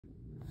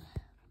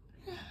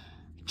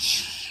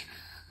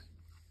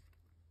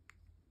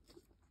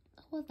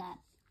What was that?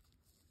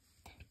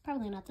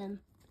 Probably nothing.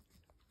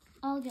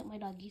 I'll get my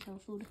doggy some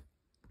food.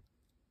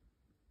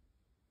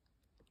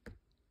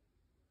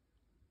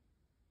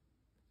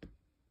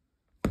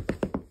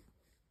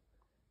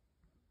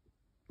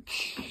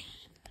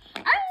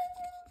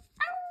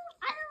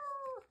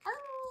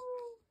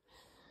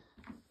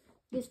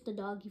 Gives the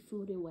doggy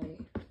food and water.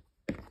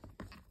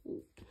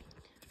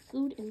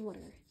 Food and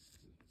water.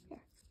 Here.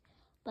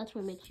 That's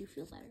what makes you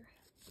feel better.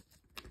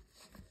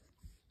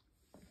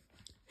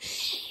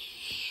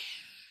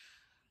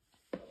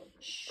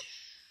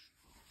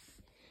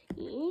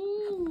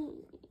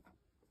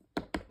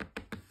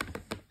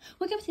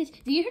 Wake up, sis.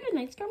 Do you hear the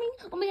night storming?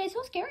 Oh my god, it's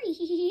so scary.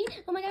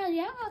 Oh my god,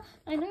 yeah.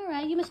 I know,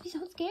 right? You must be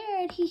so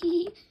scared.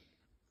 Can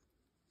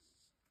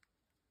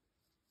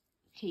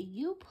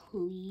you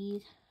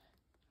please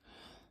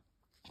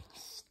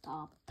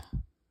stop?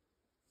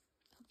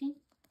 Okay.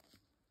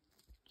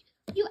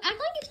 You act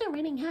like it's not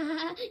raining.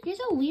 You're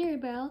so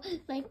weird, bro.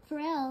 Like, for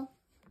real.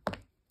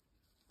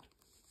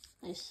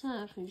 I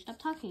said, can you stop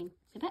talking?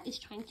 My pet is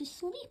trying to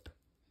sleep.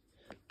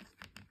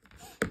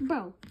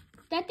 Bro,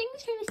 that thing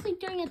is trying to sleep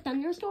during a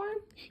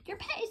thunderstorm? Your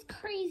pet is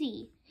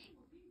crazy.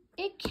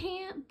 It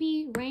can't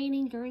be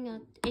raining during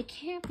it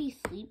can't be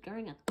sleep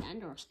during a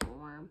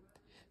thunderstorm.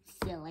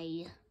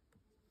 Silly.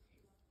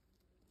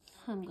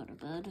 I'm going to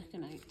bed.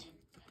 Good night.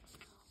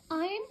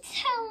 I'm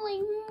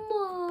telling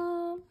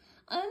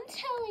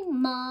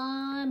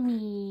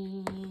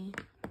mommy.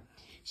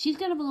 She's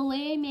gonna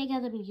believe me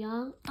because I'm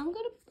young.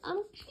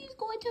 She's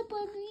going to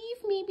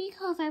believe me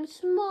because I'm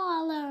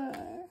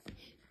smaller.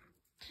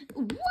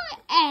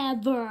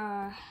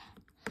 Whatever.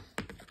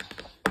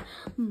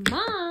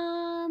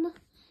 Mom,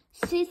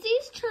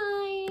 Sissy's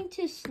trying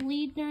to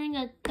sleep during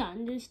a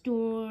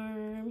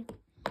thunderstorm.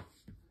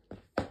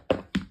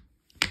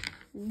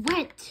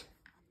 What?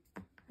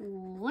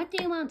 What do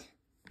you want?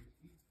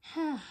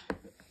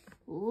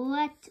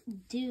 What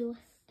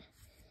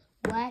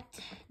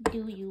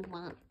do you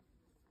want?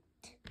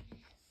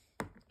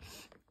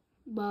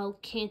 Well,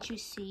 can't you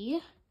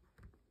see?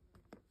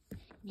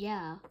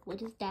 Yeah, what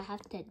does that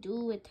have to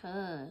do with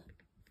her?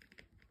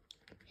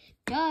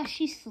 Duh,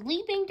 she's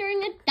sleeping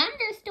during a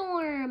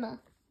thunderstorm.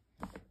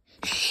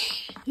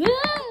 Yeah,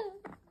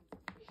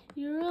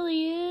 she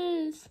really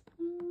is.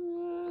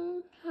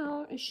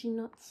 How is she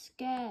not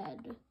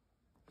scared?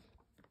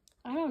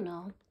 I don't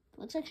know.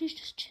 Looks like she's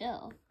just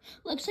chill.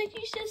 Looks like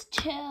she's just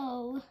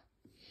chill.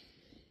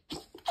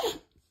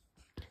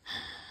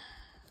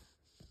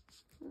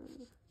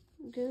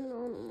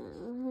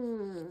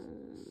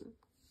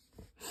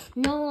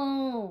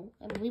 No,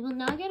 we will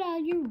not get out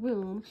of your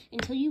room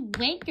until you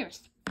wake your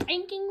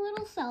spanking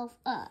little self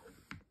up.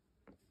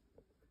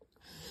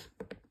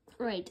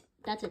 Right,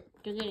 that's it.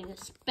 You're getting a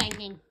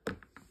spanking.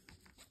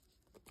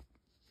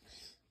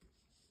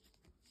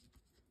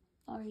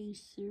 Are you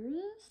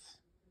serious?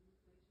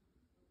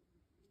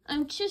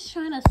 I'm just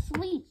trying to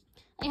sleep.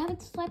 I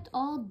haven't slept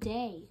all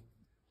day.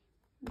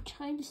 I'm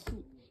trying to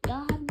sleep.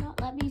 Y'all have not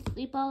let me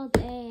sleep all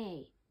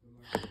day.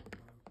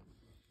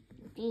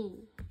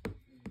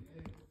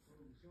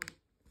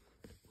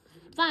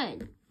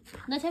 Fine.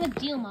 Let's have a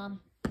deal,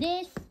 Mom.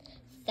 This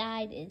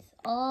side is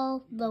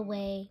all the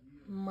way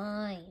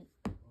mine.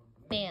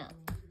 Bam.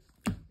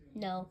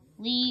 No,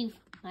 leave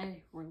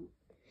my room.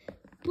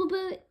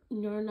 Booba,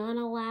 you're not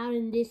allowed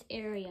in this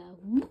area.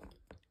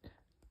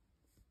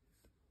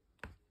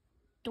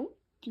 Don't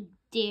you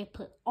dare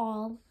put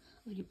all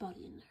of your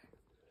body in there.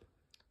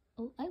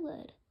 Oh, I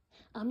would.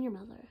 I'm your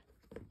mother.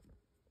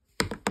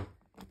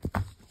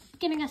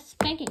 Getting a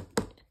spanking.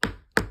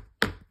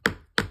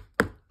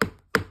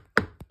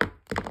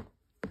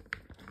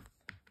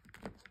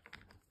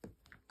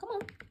 Come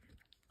on.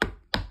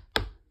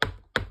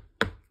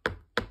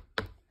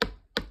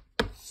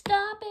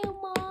 Stop it,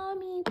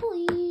 Mommy.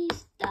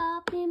 Please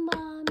stop it,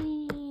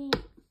 Mommy.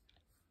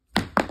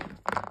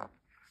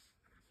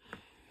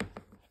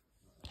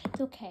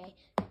 It's okay.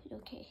 It's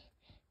okay.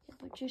 Yeah,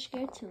 but you're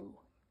scared too.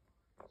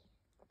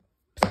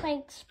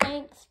 Spank,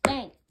 spank,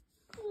 spank.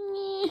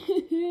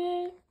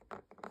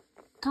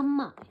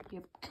 Come on,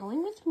 you're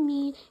going with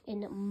me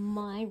in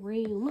my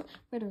room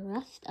for the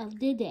rest of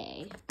the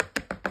day.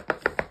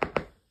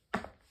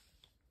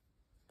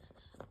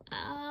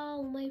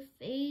 Ow, my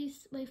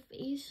face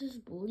is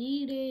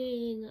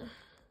bleeding.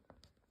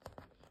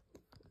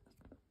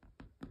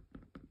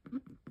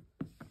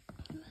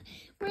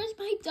 Where's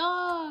my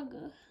dog?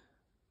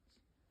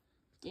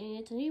 Dang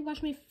it, I need to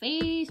wash my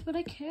face, but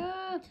I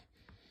can't.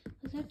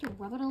 I have to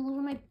rub it all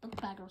over my book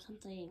bag or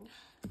something.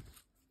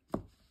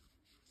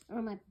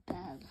 Or my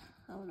bed.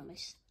 I don't know, my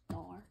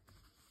star.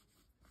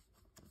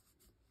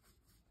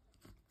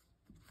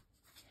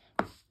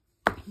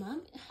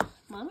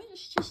 Mom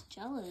is just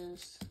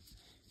jealous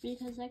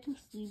because I can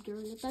sleep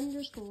during a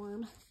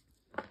thunderstorm.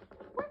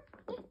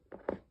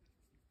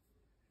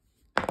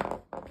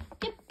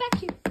 Get back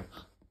here.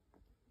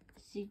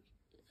 See,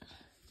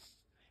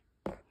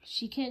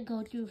 she can't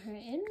go through her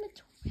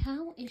inventory.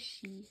 How is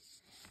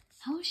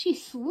she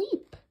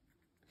asleep?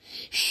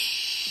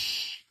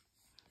 Shh.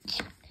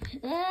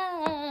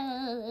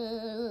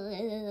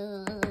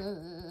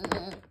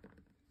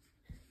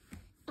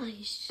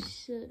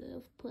 should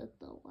have put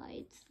the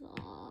lights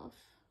off.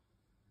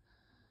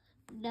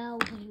 Now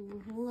we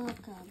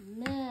look a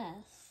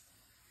mess.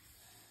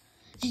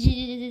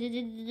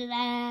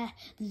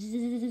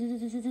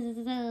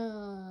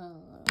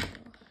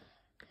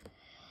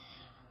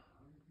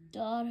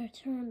 Daughter,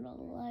 turn the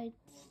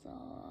lights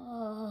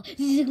off.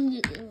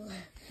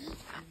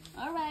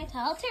 Alright,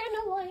 I'll turn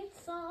the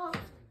lights off.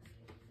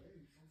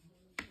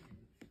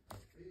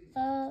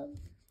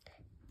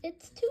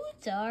 It's too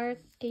dark.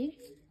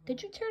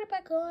 Could you turn it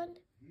back on?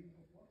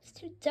 It's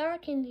too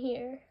dark in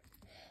here.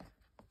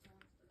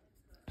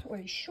 Are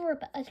you sure?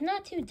 But it's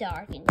not too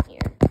dark in here.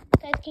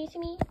 Guys, can you see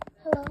me?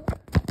 Hello?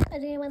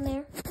 Is anyone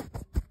there?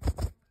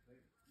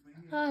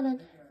 Hold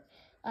on.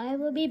 I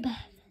will be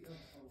back.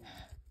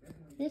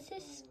 This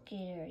is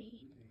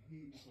scary.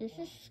 This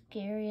is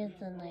scarier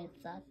than I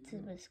thought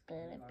it was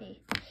gonna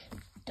be.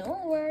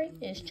 Don't worry,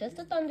 it's just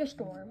a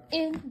thunderstorm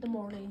in the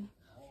morning.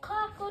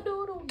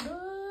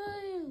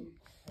 Cock-a-doodle-doo.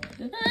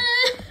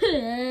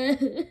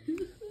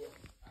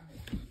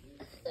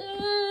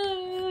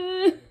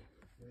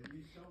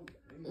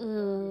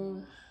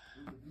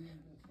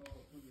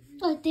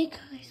 I think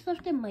I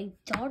slept in my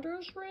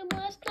daughter's room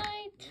last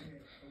night.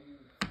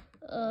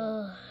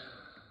 I'm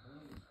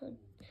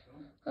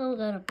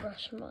gonna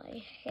brush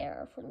my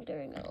hair from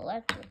getting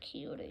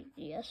electrocuted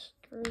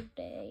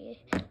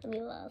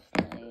last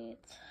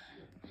night.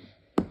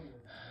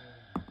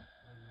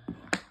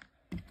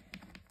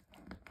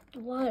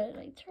 Why did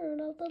I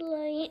turn off the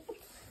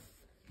lights?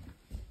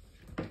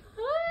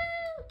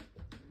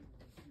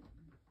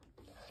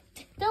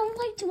 The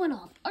lights went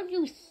off. Are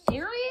you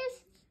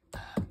serious?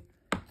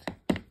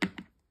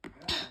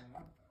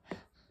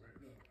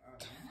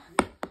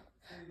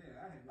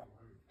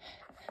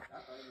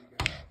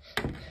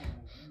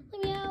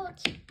 Let me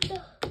out.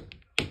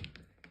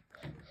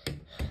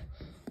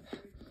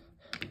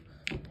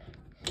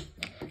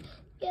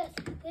 Yes,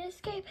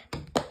 escape.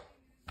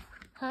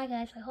 Hi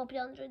guys, I hope you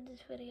all enjoyed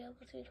this video.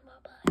 We'll see you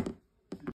tomorrow. Bye.